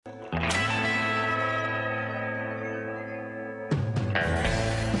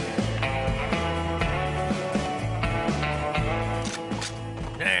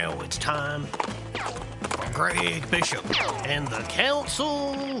Craig Bishop and the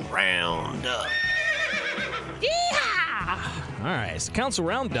Council Roundup. All right, it's the Council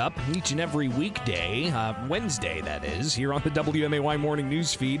Roundup each and every weekday, Wednesday that is, here on the WMAY Morning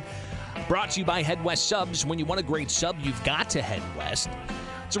News Feed. Brought to you by Head West Subs. When you want a great sub, you've got to head west.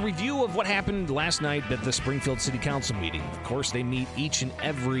 It's a review of what happened last night at the Springfield City Council meeting. Of course, they meet each and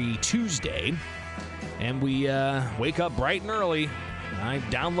every Tuesday, and we wake up bright and early. I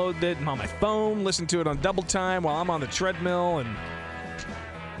download it on my phone, listen to it on double time while I'm on the treadmill, and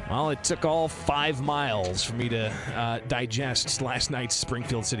well, it took all 5 miles for me to digest last night's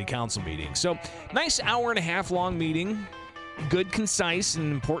Springfield City Council meeting. So, nice hour-and-a-half long meeting. Good, concise, and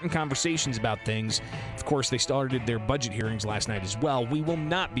important conversations about things. Of course, they started their budget hearings last night as well. We will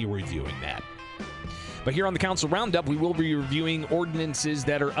not be reviewing that. But here on the Council Roundup, we will be reviewing ordinances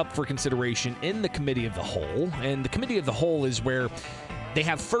that are up for consideration in the Committee of the Whole. And the Committee of the Whole is where they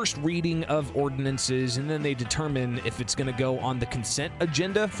have first reading of ordinances, and then they determine if it's going to go on the consent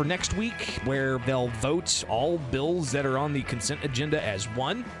agenda for next week, where they'll vote all bills that are on the consent agenda as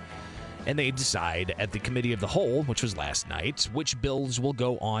one. And they decide at the Committee of the Whole, which was last night, which bills will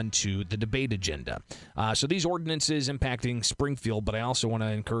go on to the debate agenda. So these ordinances impacting Springfield, but I also want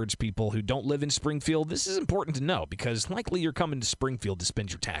to encourage people who don't live in Springfield. This is important to know because likely you're coming to Springfield to spend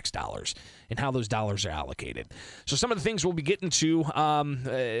your tax dollars and how those dollars are allocated. So some of the things we'll be getting to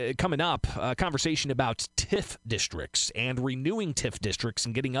coming up, a conversation about TIF districts and renewing TIF districts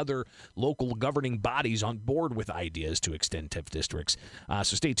and getting other local governing bodies on board with ideas to extend TIF districts.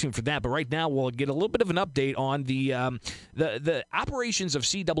 So stay tuned for that. But right now, we'll get a little bit of an update on the operations of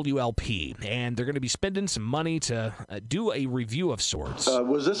CWLP, and they're going to be spending some money to do a review of sorts.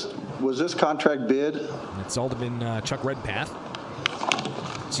 Was this contract bid? It's all been Chuck Redpath.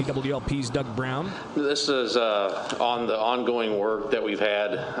 CWLP's Doug Brown. This is on the ongoing work that we've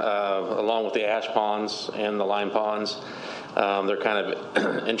had, along with the ash ponds and the lime ponds. They're kind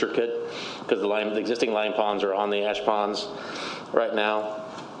of intricate because the existing lime ponds are on the ash ponds right now.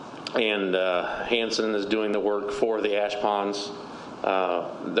 And Hanson is doing the work for the ash ponds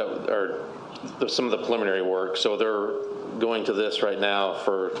that are some of the preliminary work. So they're going to this right now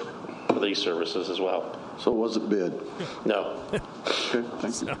for these services as well. So it wasn't bid? No. Okay,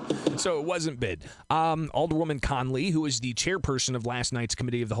 thank you. So it wasn't bid. Alderwoman Conley, who is the chairperson of last night's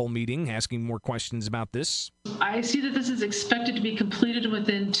Committee of the Whole meeting, asking more questions about this. I see that this is expected to be completed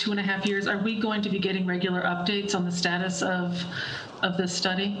within 2.5 years. Are we going to be getting regular updates on the status of this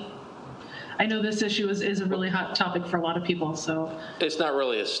study? I know this issue is a really hot topic for a lot of people, so. It's not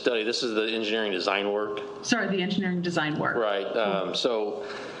really a study. This is the engineering design work. Sorry, the engineering design work. Right. So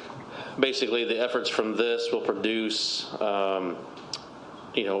basically the efforts from this will produce,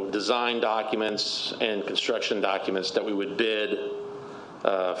 design documents and construction documents that we would bid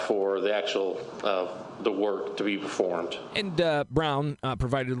for the actual the work to be performed. And Brown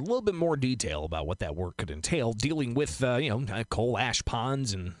provided a little bit more detail about what that work could entail, dealing with coal ash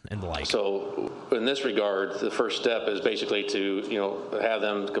ponds and the like. So in this regard, the first step is basically to have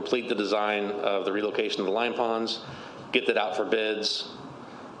them complete the design of the relocation of the lime ponds, get that out for bids,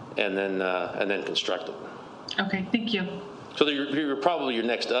 and then construct it. Okay, thank you. So your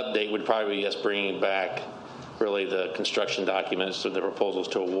next update would probably be us bringing back really the construction documents and the proposals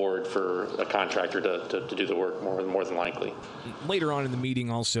to award for a contractor to do the work more than likely. Later on in the meeting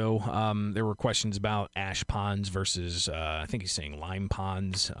also, there were questions about ash ponds versus, I think he's saying lime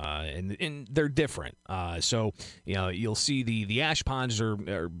ponds, and they're different. So, you'll see the ash ponds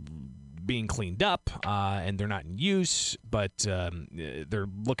are being cleaned up, and they're not in use, but they're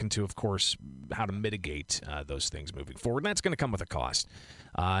looking to, of course, how to mitigate those things moving forward. And that's going to come with a cost.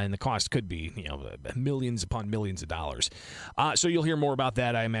 And the cost could be, millions upon millions of dollars. So you'll hear more about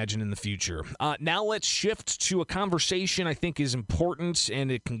that, I imagine, in the future. Now let's shift to a conversation I think is important,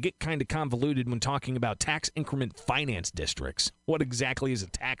 and it can get kind of convoluted when talking about tax increment finance districts. What exactly is a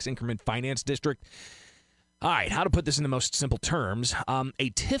tax increment finance district? All right, how to put this in the most simple terms. A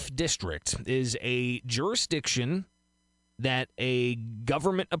TIF district is a jurisdiction that a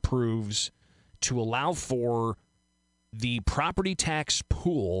government approves to allow for the property tax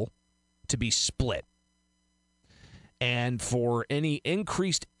pool to be split, and for any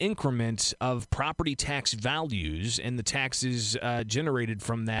increased increment of property tax values and the taxes generated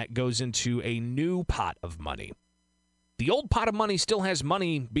from that goes into a new pot of money. The old pot of money still has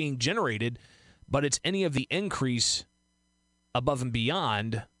money being generated, but it's any of the increase above and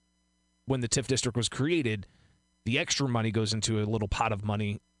beyond when the TIF district was created. The extra money goes into a little pot of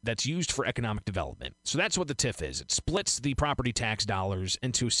money that's used for economic development. So that's what the TIF is. It splits the property tax dollars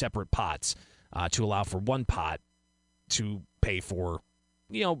into separate pots to allow for one pot to pay for,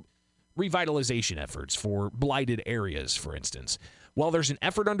 revitalization efforts for blighted areas, for instance. Well, there's an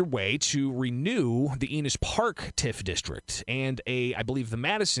effort underway to renew the Enos Park TIF district and I believe the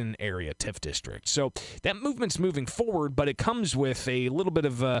Madison area TIF district. So that movement's moving forward, but it comes with a little bit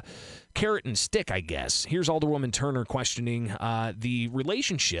of a carrot and stick, I guess. Here's Alderwoman Turner questioning the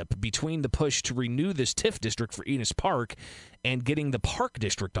relationship between the push to renew this TIF district for Enos Park and getting the Park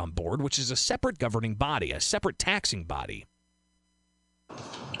District on board, which is a separate governing body, a separate taxing body.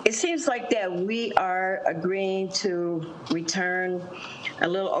 It seems like that we are agreeing to return a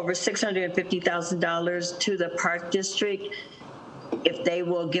little over $650,000 to the Park District if they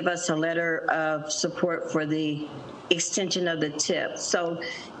will give us a letter of support for the extension of the TIF. So,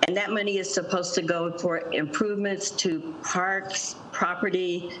 and that money is supposed to go for improvements to parks,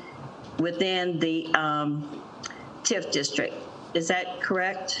 property within the TIF district. Is that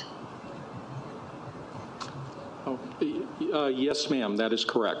correct? Yes, ma'am, that is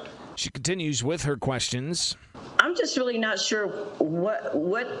correct. She continues with her questions. I'm just really not sure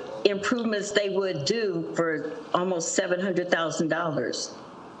what improvements they would do for almost $700,000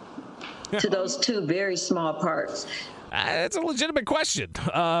 to those two very small parks. That's a legitimate question.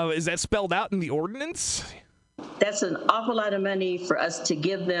 Is that spelled out in the ordinance? That's an awful lot of money for us to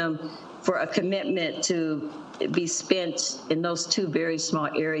give them for a commitment to be spent in those two very small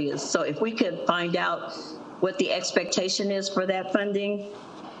areas. So if we could find out what the expectation is for that funding,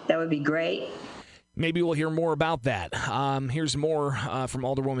 that would be great. Maybe we'll hear more about that. Here's more from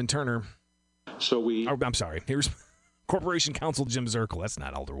Alderwoman Turner. I'm sorry. Here's Corporation Counsel Jim Zirkle. That's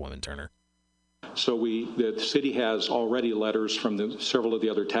not Alderwoman Turner. So the city has already letters from several of the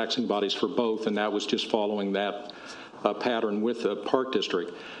other taxing bodies for both, and that was just following that pattern with the Park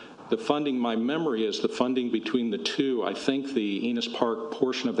District. The funding, my memory is the funding between the two, I think the Enos Park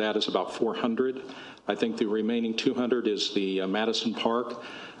portion of that is about $400. I think the remaining $200 is the Madison Park,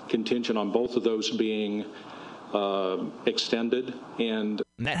 contingent on both of those being extended. And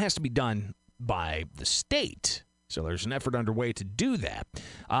that has to be done by the state. So there's an effort underway to do that.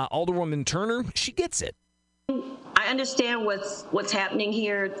 Alderwoman Turner, she gets it. I understand what's happening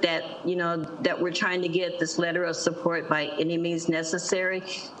here, that, you know, that we're trying to get this letter of support by any means necessary.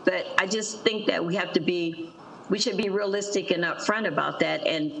 But I just think that we should be realistic and upfront about that.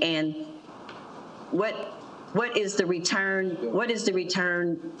 And what is the return? What is the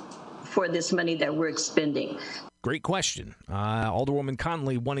return for this money that we're expending? Great question. Alderwoman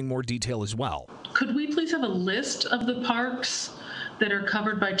Conley wanting more detail as well. Could we please have a list of the parks that are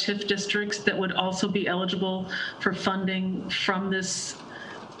covered by TIF districts that would also be eligible for funding from this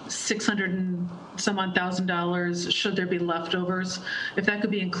 $600 and some odd $1,000 should there be leftovers? If that could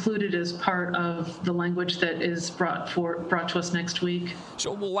be included as part of the language that is brought to us next week.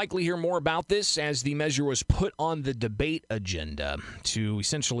 So we'll likely hear more about this as the measure was put on the debate agenda to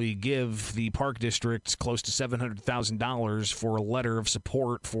essentially give the Park District close to $700,000 for a letter of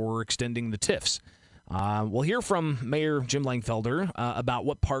support for extending the TIFs. We'll hear from Mayor Jim Langfelder about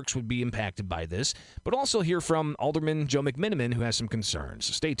what parks would be impacted by this, but also hear from Alderman Joe McMiniman, who has some concerns.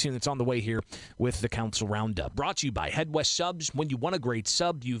 So stay tuned. It's on the way here with the Council Roundup. Brought to you by Head West Subs. When you want a great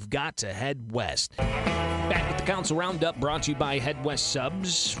sub, you've got to head west. Back with the Council Roundup, brought to you by Head West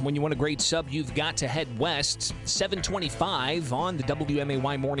Subs. When you want a great sub, you've got to head west. 725 on the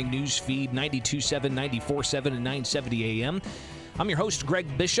WMAY Morning News Feed, 92.7, 94.7, and 970 AM. I'm your host,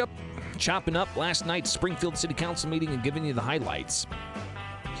 Greg Bishop, chopping up last night's Springfield City Council meeting and giving you the highlights.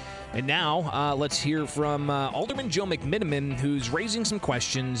 And now let's hear from Alderman Joe McMiniman, who's raising some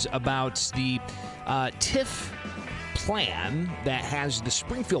questions about the TIF plan that has the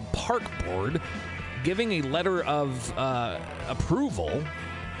Springfield Park Board giving a letter of approval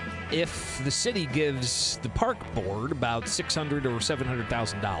if the city gives the Park Board about $600,000 or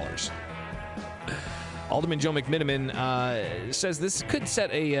 $700,000. Alderman Joe McMiniman says this could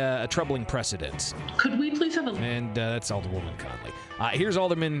set a troubling precedent. Could we please have a... And that's Alderwoman Conley. Here's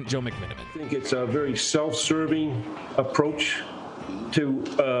Alderman Joe McMiniman. I think it's a very self-serving approach to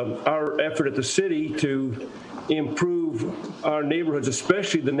our effort at the city to improve our neighborhoods,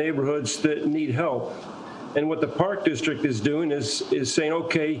 especially the neighborhoods that need help. And what the Park District is doing is saying,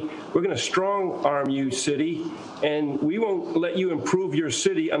 okay, we're going to strong arm you, city, and we won't let you improve your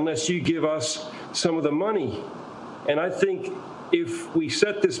city unless you give us some of the money. And I think if we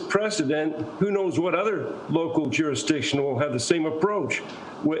set this precedent, who knows what other local jurisdiction will have the same approach.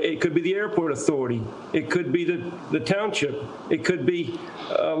 It could be the airport authority. It could be the township. It could be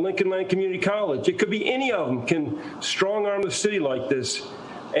Lincoln Land Community College. It could be any of them can strong arm the city like this.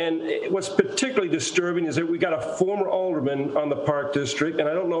 And what's particularly disturbing is that we got a former alderman on the Park District, and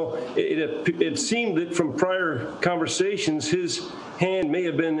I don't know, it seemed that from prior conversations, his hand may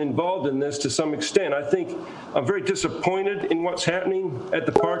have been involved in this to some extent. I'm very disappointed in what's happening at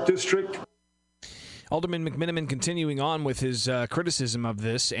the Park District. Alderman McMenamin continuing on with his criticism of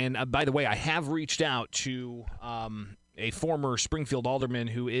this. And by the way, I have reached out to a former Springfield alderman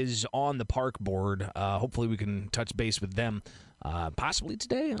who is on the park board. Hopefully we can touch base with them possibly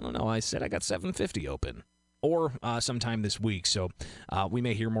today. I don't know. I said I got 750 open, or sometime this week. So we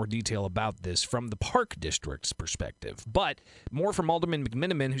may hear more detail about this from the Park District's perspective. But more from Alderman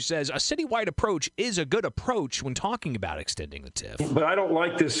McMenamin, who says a citywide approach is a good approach when talking about extending the TIF. But I don't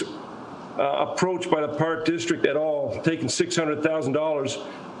like this approach by the Park District at all, taking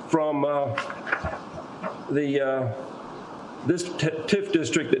 $600,000 from this TIF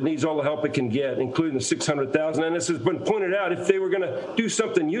district that needs all the help it can get, including the $600,000. And this has been pointed out, if they were going to do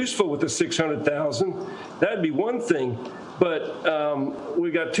something useful with the $600,000, that'd be one thing. But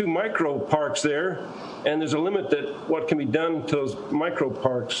we got 2 micro parks there, and there's a limit that what can be done to those micro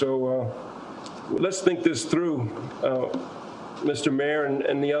parks. So let's think this through. Mr. Mayor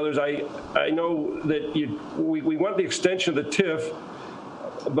and the others, I know that we want the extension of the TIF,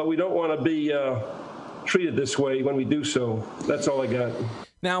 but we don't want to be treated this way when we do so. That's all I got.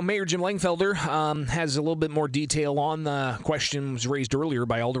 Now, Mayor Jim Langfelder has a little bit more detail on the questions raised earlier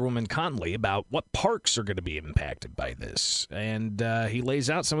by Alderwoman Conley about what parks are going to be impacted by this. And he lays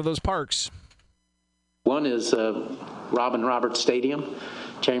out some of those parks. One is Robin Roberts Stadium,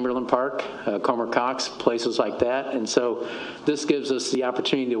 Chamberlain Park, Comer Cox, places like that. And so this gives us the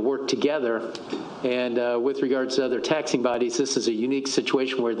opportunity to work together. And with regards to other taxing bodies, this is a unique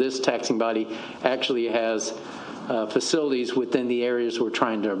situation where this taxing body actually has facilities within the areas we're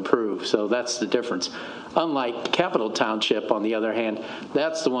trying to improve. So that's the difference. Unlike Capital Township, on the other hand,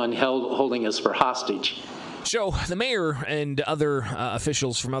 that's the one holding us for hostage. So the mayor and other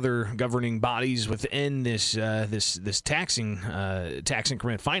officials from other governing bodies within this tax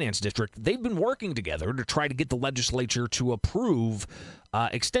increment finance district, they've been working together to try to get the legislature to approve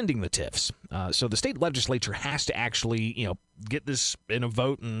extending the TIFs. So the state legislature has to actually, get this in a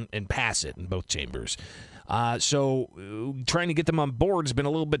vote and pass it in both chambers. So trying to get them on board has been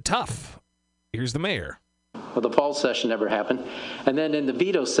a little bit tough. Here's the mayor. Well, the fall session never happened. And then in the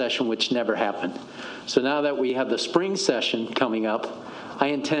veto session, which never happened. So now that we have the spring session coming up, I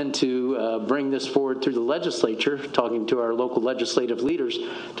intend to bring this forward through the legislature, talking to our local legislative leaders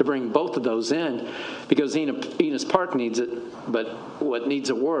to bring both of those in, because Enos Park needs it, but what needs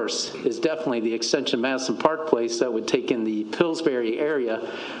it worse is definitely the extension of Madison Park Place that would take in the Pillsbury area,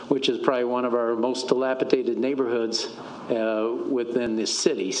 which is probably one of our most dilapidated neighborhoods within this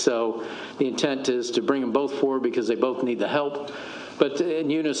city. So the intent is to bring them both forward because they both need the help. But in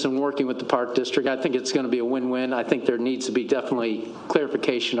unison, working with the Park District, I think it's going to be a win-win. I think there needs to be definitely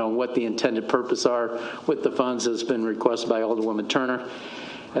clarification on what the intended purpose are with the funds that's been requested by Alderwoman Turner,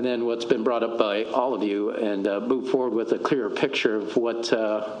 and then what's been brought up by all of you, and move forward with a clearer picture of what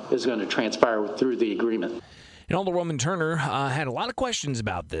is going to transpire through the agreement. And Alderwoman Turner had a lot of questions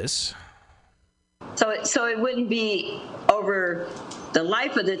about this. So it wouldn't be over the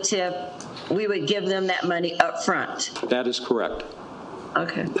life of the TIF. We would give them that money up front. That is correct.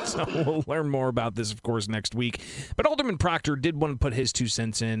 Okay. So we'll learn more about this, of course, next week. But Alderman Proctor did want to put his 2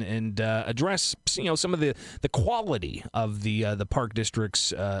 cents in and address, some of the quality of the Park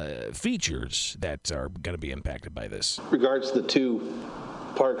District's features that are going to be impacted by this. Regards to the 2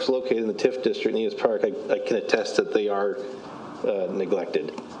 parks located in the TIF district, Enos Park, I can attest that they are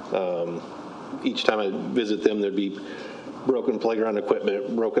neglected. Each time I visit them, there'd be broken playground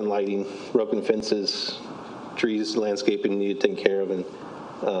equipment, broken lighting, broken fences, trees, landscaping needed taken care of, and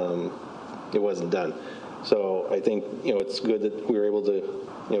it wasn't done. So I think, it's good that we were able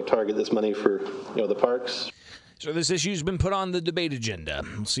to, target this money for, the parks. So this issue's been put on the debate agenda.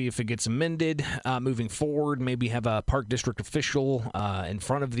 We'll see if it gets amended moving forward. Maybe have a Park District official in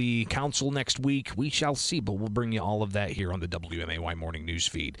front of the council next week. We shall see, but we'll bring you all of that here on the WMAY Morning News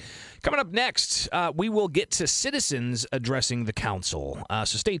Feed. Coming up next, we will get to citizens addressing the council.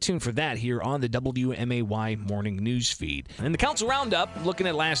 So stay tuned for that here on the WMAY Morning News Feed. And the Council Roundup, looking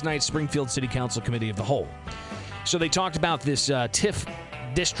at last night's Springfield City Council Committee of the Whole. So they talked about this TIF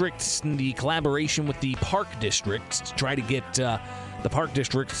districts and the collaboration with the Park District to try to get the Park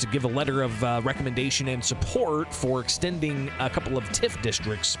District to give a letter of recommendation and support for extending a couple of TIF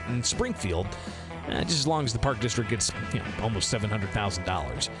districts in Springfield, just as long as the Park District gets almost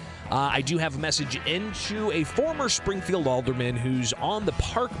 $700,000. I do have a message into a former Springfield alderman who's on the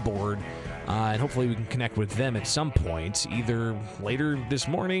park board And hopefully we can connect with them at some point, either later this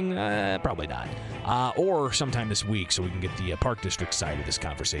morning, probably not, or sometime this week, so we can get the Park District side of this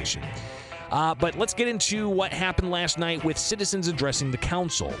conversation. But let's get into what happened last night with citizens addressing the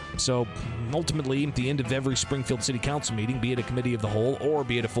council. So ultimately, at the end of every Springfield City Council meeting, be it a committee of the whole or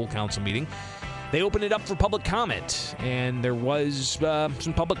be it a full council meeting, they opened it up for public comment, and there was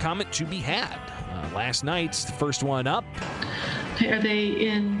some public comment to be had. Last night's the first one up. Okay, are they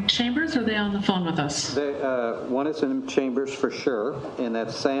in chambers or are they on the phone with us? One is in chambers for sure, and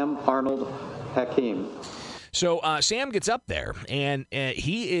that's Sam Arnold Hakim. So Sam gets up there, and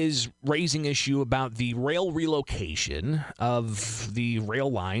he is raising issue about the rail relocation of the rail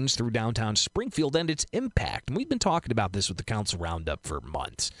lines through downtown Springfield and its impact. And we've been talking about this with the council roundup for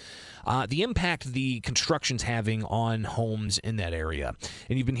months. The impact the construction's having on homes in that area.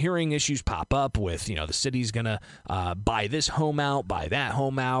 And you've been hearing issues pop up with, the city's going to buy this home out, buy that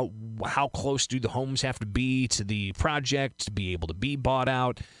home out. How close do the homes have to be to the project to be able to be bought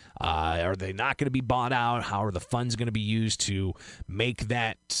out? Are they not going to be bought out? How are the funds going to be used to make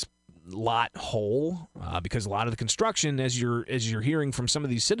that lot whole? Because a lot of the construction, as you're hearing from some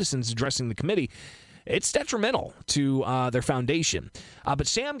of these citizens addressing the committee, it's detrimental to their foundation. But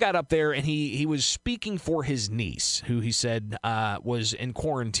Sam got up there and he was speaking for his niece, who he said was in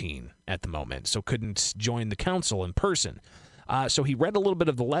quarantine at the moment, so couldn't join the council in person. So he read a little bit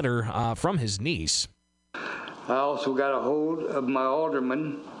of the letter from his niece. I also got a hold of my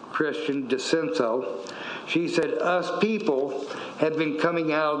alderman, Christian DeCenso. She said, us people have been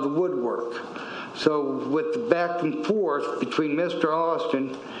coming out of the woodwork. So with the back and forth between Mr.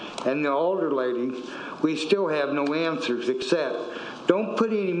 Austin and the alder lady, we still have no answers except don't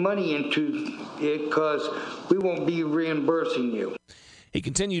put any money into it because we won't be reimbursing you. He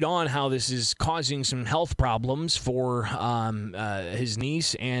continued on how this is causing some health problems for his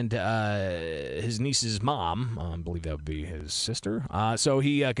niece and his niece's mom. I believe that would be his sister. So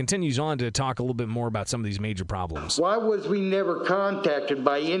he continues on to talk a little bit more about some of these major problems. Why was we never contacted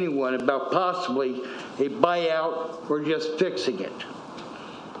by anyone about possibly a buyout or just fixing it?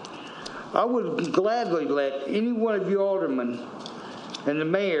 I would gladly let any one of you aldermen and the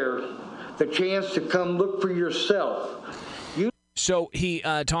mayor the chance to come look for yourself. So he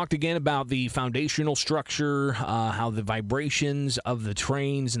talked again about the foundational structure, how the vibrations of the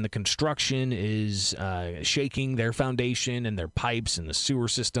trains and the construction is shaking their foundation and their pipes and the sewer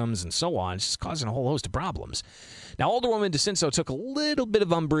systems and so on. It's just causing a whole host of problems. Now, Alderwoman DeCenso took a little bit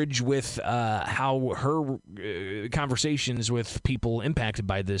of umbrage with how her conversations with people impacted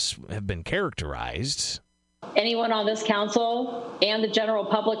by this have been characterized. Anyone on this council and the general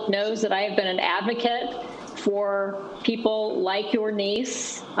public knows that I have been an advocate for people like your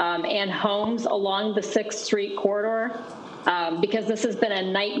niece and homes along the 6th Street corridor because this has been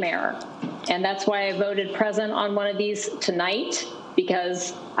a nightmare. And that's why I voted present on one of these tonight,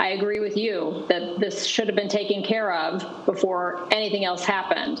 because I agree with you that this should have been taken care of before anything else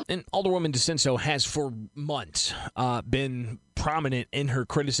happened. And Alderwoman DeCenso has for months been prominent in her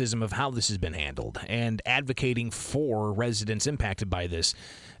criticism of how this has been handled and advocating for residents impacted by this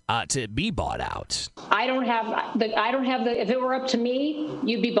to be bought out. I don't have the, if it were up to me,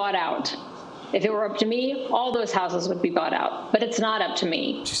 you'd be bought out. If it were up to me, all those houses would be bought out, but it's not up to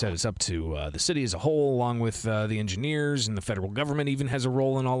me. She said it's up to the city as a whole, along with the engineers, and the federal government even has a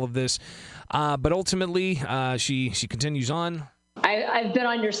role in all of this. But ultimately, she continues on. I've been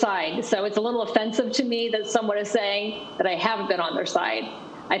on your side, so it's a little offensive to me that someone is saying that I haven't been on their side.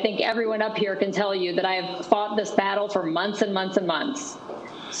 I think everyone up here can tell you that I have fought this battle for months and months and months.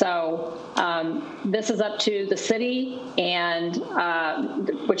 So this is up to the city, and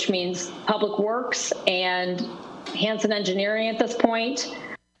which means Public Works and Hanson Engineering at this point.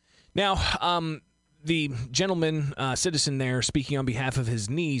 Now, the gentleman, citizen there, speaking on behalf of his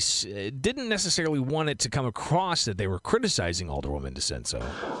niece, didn't necessarily want it to come across that they were criticizing Alderwoman DeCenso.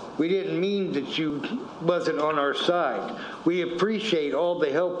 We didn't mean that you wasn't on our side. We appreciate all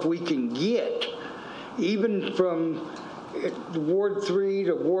the help we can get, even from Ward 3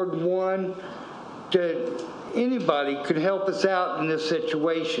 to Ward 1 to anybody could help us out in this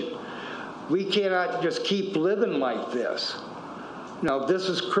situation. We cannot just keep living like this. No, this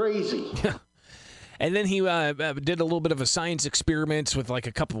is crazy. And then he did a little bit of a science experiment with like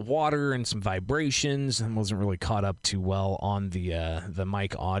a cup of water and some vibrations, and wasn't really caught up too well on the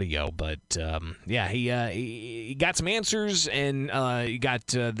mic audio. But he got some answers, and he got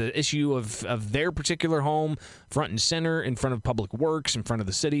the issue of their particular home front and center in front of Public Works, in front of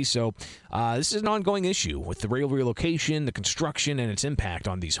the city. So this is an ongoing issue with the rail relocation, the construction, and its impact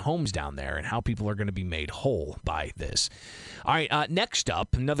on these homes down there, and how people are going to be made whole by this. All right, next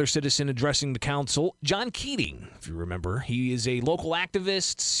up, another citizen addressing the council, John Keating, if you remember. He is a local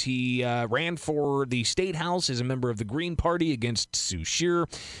activist. He ran for the State House as a member of the Green Party against Sue Shear,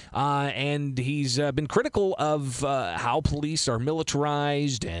 and he's been critical of how police are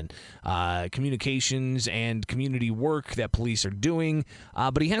militarized and communications and community work that police are doing.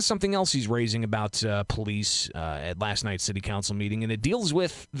 But he has something else he's raising about police at last night's city council meeting, and it deals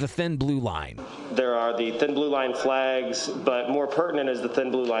with the Thin Blue Line. There are the Thin Blue Line flags, but more pertinent is the Thin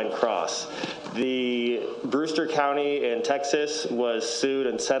Blue Line cross. The Brewster County in Texas was sued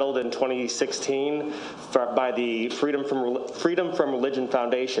and settled in 2016 by the Freedom from Religion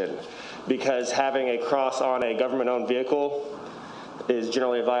Foundation because having a cross on a government-owned vehicle is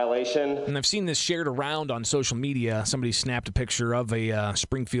generally a violation. And I've seen this shared around on social media. Somebody snapped a picture of a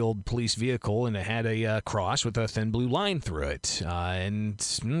Springfield police vehicle, and it had a cross with a thin blue line through it,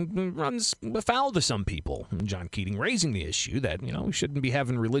 and runs afoul to some people. John Keating raising the issue that, we shouldn't be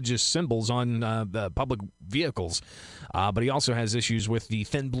having religious symbols on the public vehicles, but he also has issues with the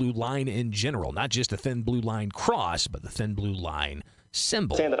thin blue line in general, not just the thin blue line cross, but the thin blue line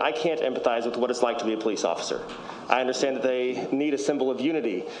symbol. I understand that I can't empathize with what it's like to be a police officer. I understand that they need a symbol of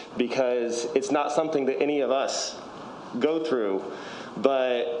unity because it's not something that any of us go through,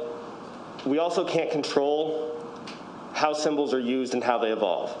 but we also can't control how symbols are used and how they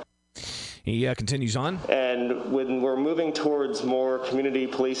evolve. He continues on. And when we're moving towards more community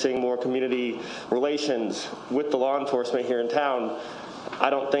policing, more community relations with the law enforcement here in town, I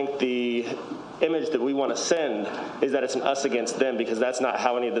don't think the image that we want to send is that it's an us against them, because that's not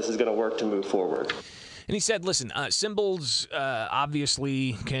how any of this is going to work to move forward. And he said, listen, symbols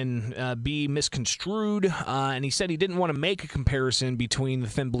obviously can be misconstrued, and he said he didn't want to make a comparison between the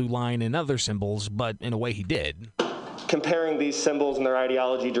thin blue line and other symbols, but in a way he did. Comparing these symbols and their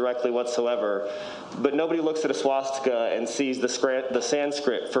ideology directly whatsoever, but nobody looks at a swastika and sees the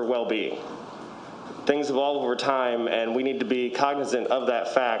Sanskrit for well-being. Things evolve over time, and we need to be cognizant of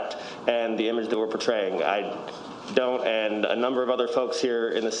that fact and the image that we're portraying. I don't, and a number of other folks here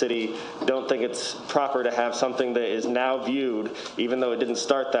in the city don't think it's proper to have something that is now viewed, even though it didn't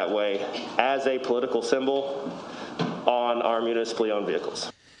start that way, as a political symbol on our municipally owned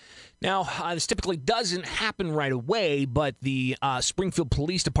vehicles. Now, this typically doesn't happen right away, but the Springfield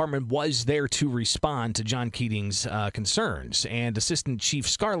Police Department was there to respond to John Keating's concerns. And Assistant Chief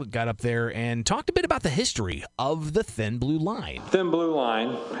Scarlett got up there and talked a bit about the history of the Thin Blue Line. Thin Blue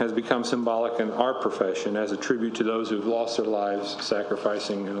Line has become symbolic in our profession as a tribute to those who've lost their lives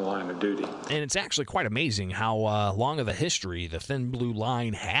sacrificing in the line of duty. And it's actually quite amazing how long of a history the Thin Blue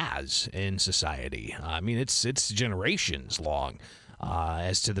Line has in society. I mean, it's generations long.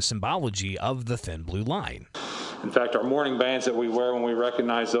 As to the symbology of the Thin Blue Line. In fact, our mourning bands that we wear when we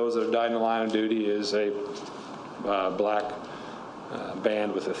recognize those that have died in the line of duty is a black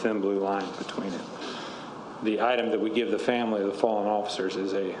band with a thin blue line between it. The item that we give the family of the fallen officers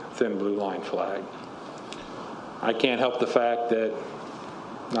is a thin blue line flag. I can't help the fact that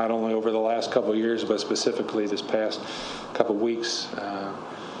not only over the last couple of years, but specifically this past couple of weeks,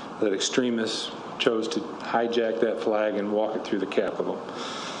 that extremists chose to hijack that flag and walk it through the Capitol.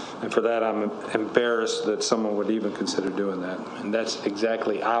 And for that, I'm embarrassed that someone would even consider doing that. And that's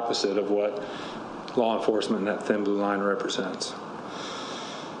exactly opposite of what law enforcement and that thin blue line represents.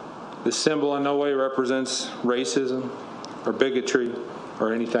 This symbol in no way represents racism or bigotry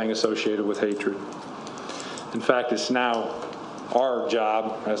or anything associated with hatred. In fact, it's now our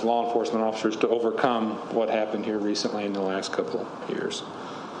job as law enforcement officers to overcome what happened here recently in the last couple of years.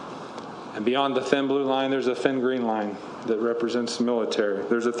 And beyond the thin blue line, there's a thin green line that represents the military.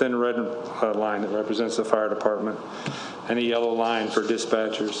 There's a thin red line that represents the fire department, and a yellow line for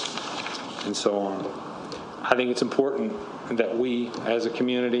dispatchers, and so on. I think it's important that we, as a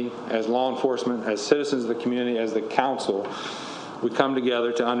community, as law enforcement, as citizens of the community, as the council, we come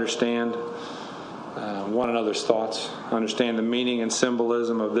together to understand one another's thoughts, understand the meaning and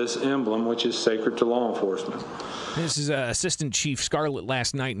symbolism of this emblem, which is sacred to law enforcement. This is Assistant Chief Scarlett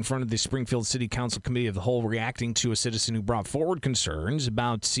last night in front of the Springfield City Council Committee of the Whole, reacting to a citizen who brought forward concerns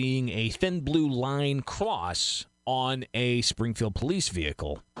about seeing a thin blue line cross on a Springfield police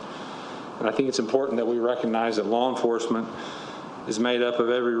vehicle. And I think it's important that we recognize that law enforcement is made up of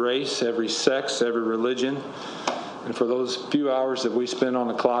every race, every sex, every religion. And for those few hours that we spend on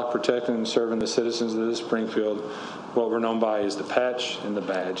the clock protecting and serving the citizens of this Springfield, what we're known by is the patch and the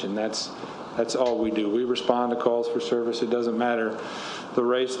badge. And that's all we do. We respond to calls for service. It doesn't matter the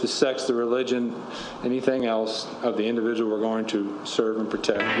race, the sex, the religion, anything else of the individual we're going to serve and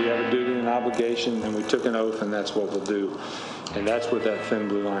protect. We have a duty and an obligation, and we took an oath, and that's what we'll do. And that's what that thin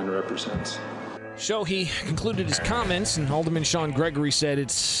blue line represents. So he concluded his comments, and Alderman Sean Gregory said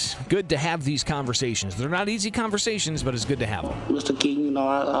it's good to have these conversations. They're not easy conversations, but it's good to have them. Mr. Keaton, you know,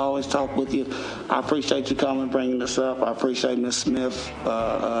 I always talk with you. I appreciate you coming and bringing this up. I appreciate Ms. Smith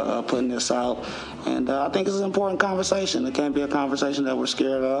putting this out. And I think it's an important conversation. It can't be a conversation that we're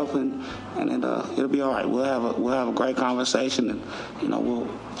scared of, and it'll be all right. We'll have a great conversation, and, you know,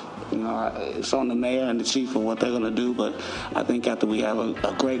 it's on the mayor and the chief of what they're going to do, but I think after we have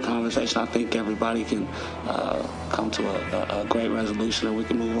a great conversation, I think everybody can come to a great resolution and we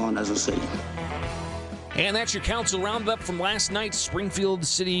can move on as a city. And that's your council roundup from last night's Springfield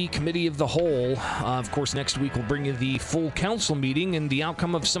City Committee of the Whole. Of course, next week we'll bring you the full council meeting and the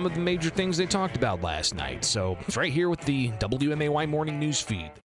outcome of some of the major things they talked about last night. So it's right here with the WMAY Morning News Feed.